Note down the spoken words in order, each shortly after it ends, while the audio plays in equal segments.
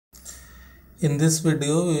In this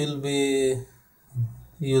video, we will be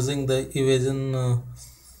using the evasi0n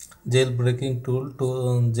jailbreaking tool to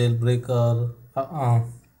jailbreak our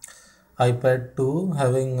iPad2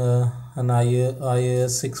 having an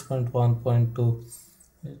iOS 6.1.2.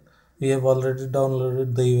 We have already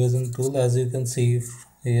downloaded the evasi0n tool. As you can see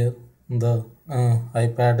here, the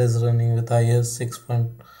iPad is running with iOS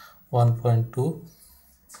 6.1.2.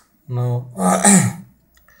 Now,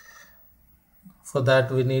 for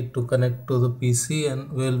that we need to connect to the PC,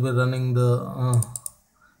 and we will be running the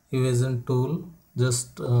evasi0n tool.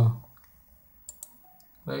 Just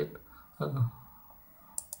right,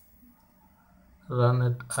 run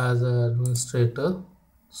it as an administrator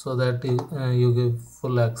so that you give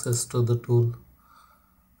full access to the tool.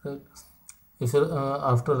 Right. If you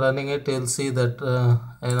after running it, you'll see that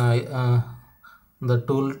the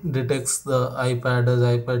tool detects the iPad as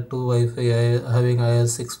iPad2 Wi-Fi having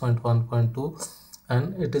iOS 6.1.2,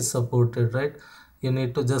 and it is supported. Right, you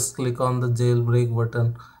need to just click on the jailbreak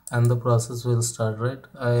button and the process will start. Right,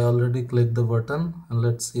 I already clicked the button, and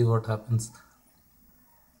let's see what happens.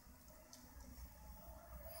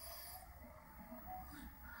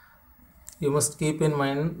 You must keep in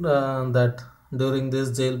mind that during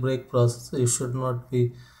this jailbreak process you should not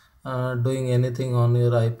be doing anything on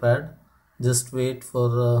your iPad. Just wait for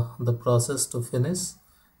the process to finish.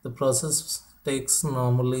 The process takes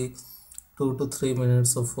normally 2 to 3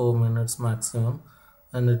 minutes or 4 minutes maximum,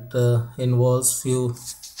 and uh, it involves few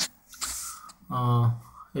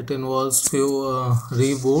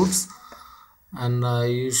reboots, and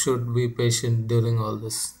you should be patient during all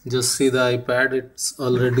this. Just see the iPad, it's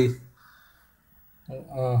already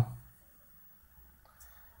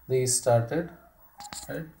restarted,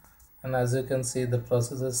 right? And as you can see, the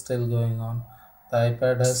process is still going on. The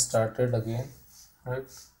iPad has started again, right?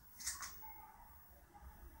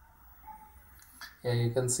 Yeah, you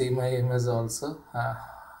can see my image also.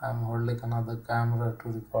 I'm holding another camera to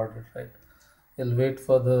record it, right? You'll wait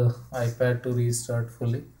for the iPad to restart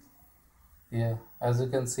fully. Yeah, as you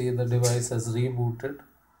can see, the device has rebooted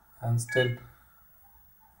and still,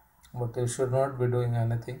 but you should not be doing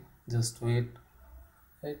anything. Just wait,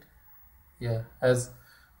 right? Yeah, as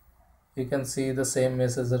you can see, the same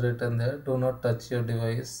message written there: do not touch your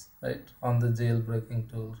device, right, on the jailbreaking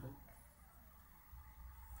tool, right?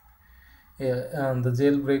 Yeah, and the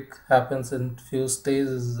jailbreak happens in few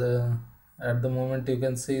stages. At the moment you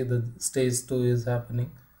can see the stage 2 is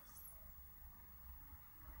happening.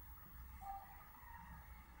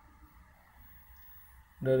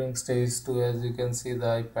 During stage 2, as you can see,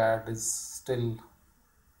 the iPad is still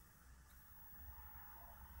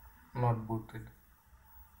not booted.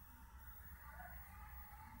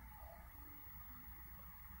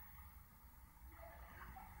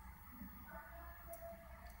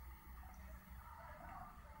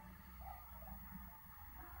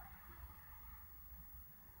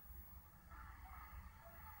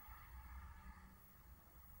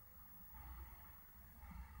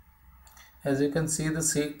 As you can see, the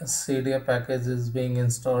CDA package is being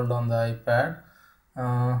installed on the iPad.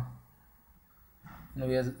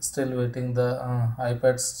 We are still waiting. The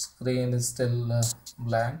iPad screen is still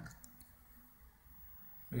blank.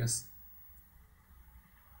 Yes,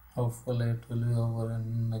 hopefully it will be over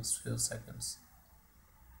in the next few seconds.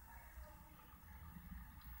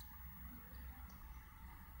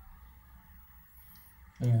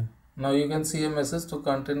 Yeah, now you can see a message: to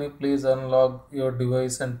continue, please unlock your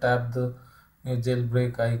device and tap the new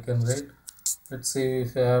jailbreak icon, right? Let's see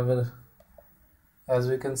if you have a, as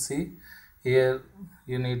we can see here,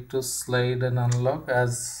 you need to slide and unlock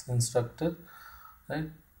as instructed,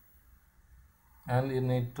 right? And you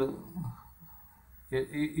need to,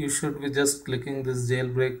 you should be just clicking this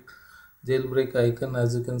jailbreak icon,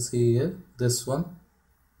 as you can see here, this one,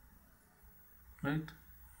 right?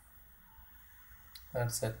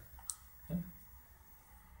 That's it. Okay.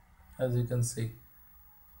 As you can see,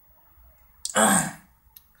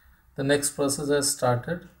 the next process has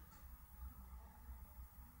started.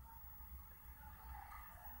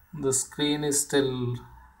 The screen is still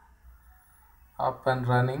up and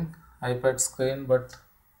running, iPad screen, but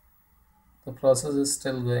the process is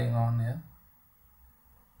still going on here.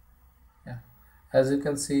 Yeah, as you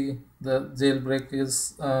can see, the jailbreak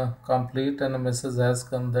is complete, and a message has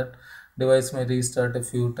come that device may restart a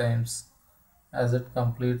few times as it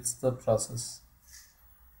completes the process,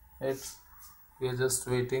 right? We are just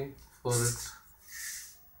waiting for it.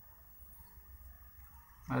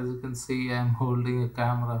 As you can see, I am holding a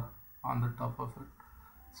camera on the top of it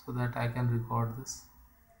so that I can record this.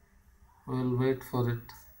 We will wait for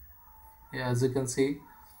it. Yeah, as you can see,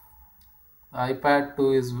 the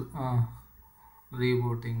iPad2 is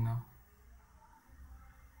rebooting now.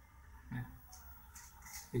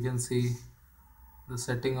 You can see the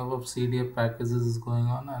setting up of CDF packages is going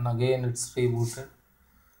on, and again it's rebooted.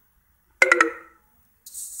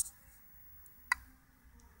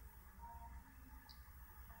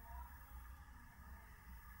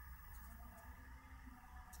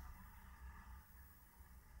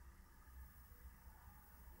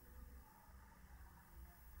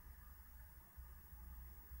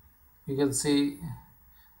 You can see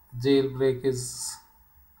Jailbreak is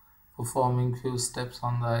performing few steps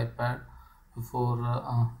on the iPad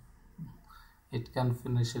before it can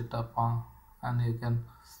finish it up on, and you can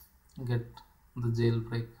get the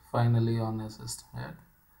jailbreak finally on your system. Yeah?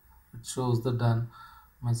 It shows the done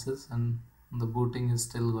message, and the booting is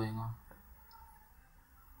still going on.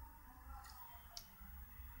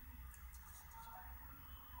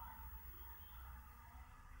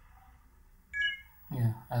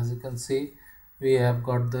 Yeah, as you can see, we have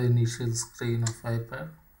got the initial screen of iPad.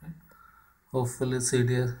 Right? Hopefully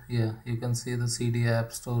CD, yeah, you can see the CD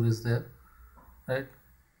app store is there, right?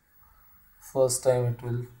 First time it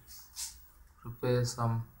will prepare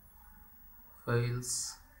some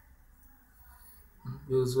files.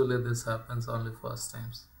 Usually this happens only first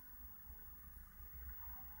times.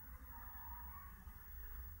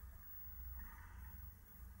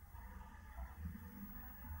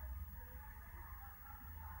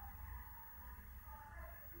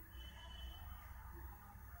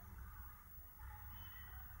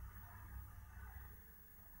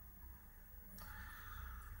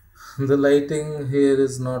 The lighting here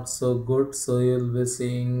is not so good, so you'll be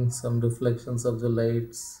seeing some reflections of the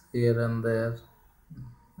lights here and there.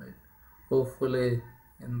 Right. Hopefully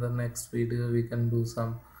in the next video we can do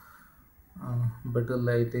some better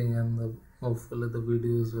lighting, and hopefully the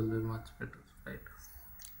videos will be much better, right?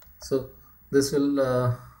 So this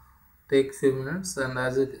will take few minutes, and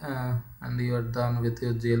and you are done with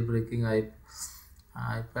your jailbreaking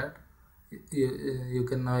iPad. You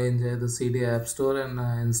can now enjoy the CD App Store and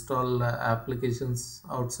install applications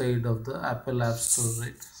outside of the Apple App Store,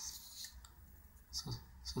 right?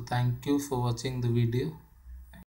 So thank you for watching the video.